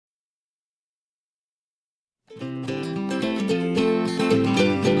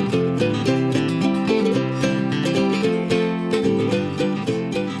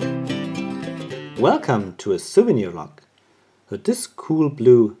Welcome to a souvenir lock. So this cool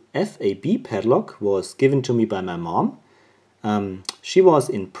blue FAB padlock was given to me by my mom. She was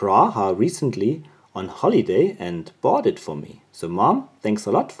in Praha recently on holiday and bought it for me. So Mom, thanks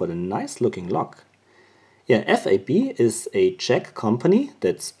a lot for the nice looking lock. Yeah, FAB is a Czech company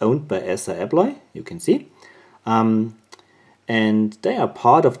that's owned by ASSA ABLOY, you can see. And they are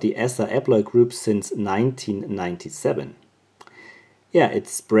part of the ASSA ABLOY group since 1997. Yeah,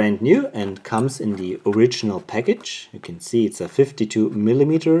 it's brand new and comes in the original package. You can see it's a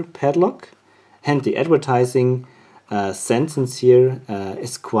 52mm padlock. And the advertising sentence here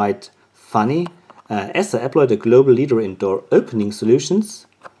is quite funny. ASSA ABLOY, the global leader in door opening solutions.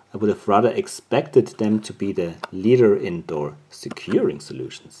 I would have rather expected them to be the leader in door securing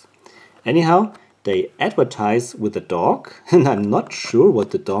solutions. Anyhow, they advertise with a dog, and I'm not sure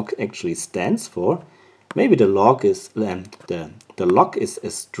what the dog actually stands for. Maybe the lock is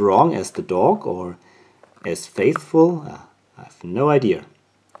as strong as the dog or as faithful. I have no idea.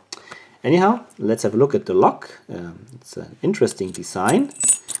 Anyhow, let's have a look at the lock. It's an interesting design.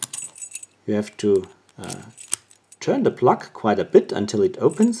 You have to turn the plug quite a bit until it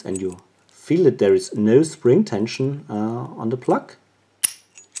opens, and you feel that there is no spring tension on the plug.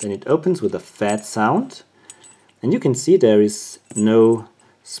 Then it opens with a fat sound, and you can see there is no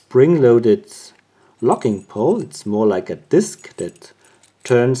spring-loaded locking pole. It's more like a disc that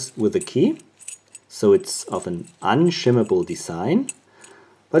turns with a key, so it's of an unshimmable design,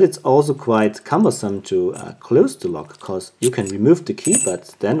 but it's also quite cumbersome to close the lock, because you can remove the key,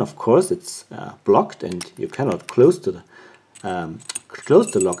 but then of course it's blocked and you cannot close the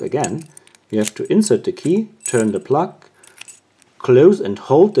lock again. You have to insert the key, turn the plug, close and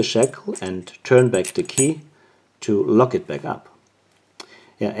hold the shackle and turn back the key to lock it back up.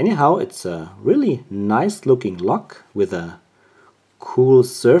 Yeah, anyhow, it's a really nice looking lock with a cool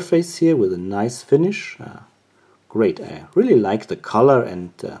surface here with a nice finish. Great, I really like the color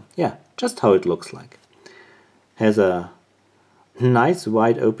and yeah, just how it looks like. Has a nice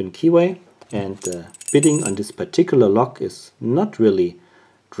wide open keyway, and bidding on this particular lock is not really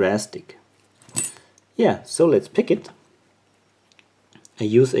drastic. Yeah, so let's pick it. I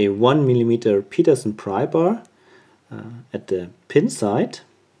use a 1mm Peterson pry bar at the pin side.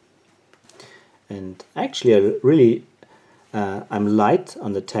 And actually I'm light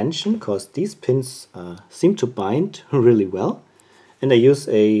on the tension, because these pins seem to bind really well. And I use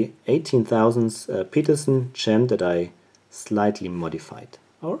a 18 thousandths Peterson gem that I slightly modified.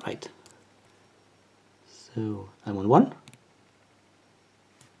 Alright. So I'm on one.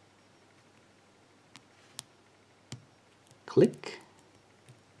 Click.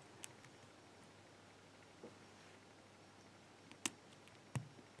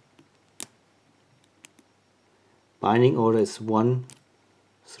 Binding order is 1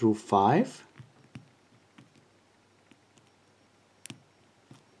 through 5. I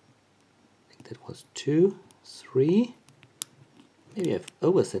think that was 2, 3. Maybe I've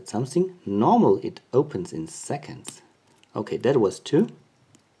overset something. Normal, it opens in seconds. Okay, that was 2.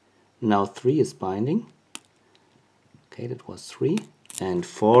 Now 3 is binding. Okay, that was 3 and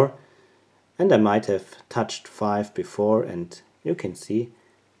 4. And I might have touched 5 before, and you can see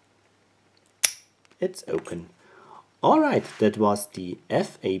it's open. Alright, that was the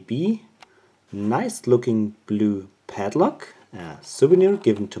FAB nice looking blue padlock, a souvenir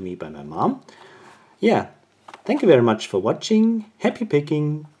given to me by my mom. Yeah, thank you very much for watching, happy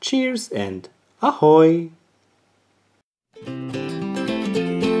picking, cheers and ahoy!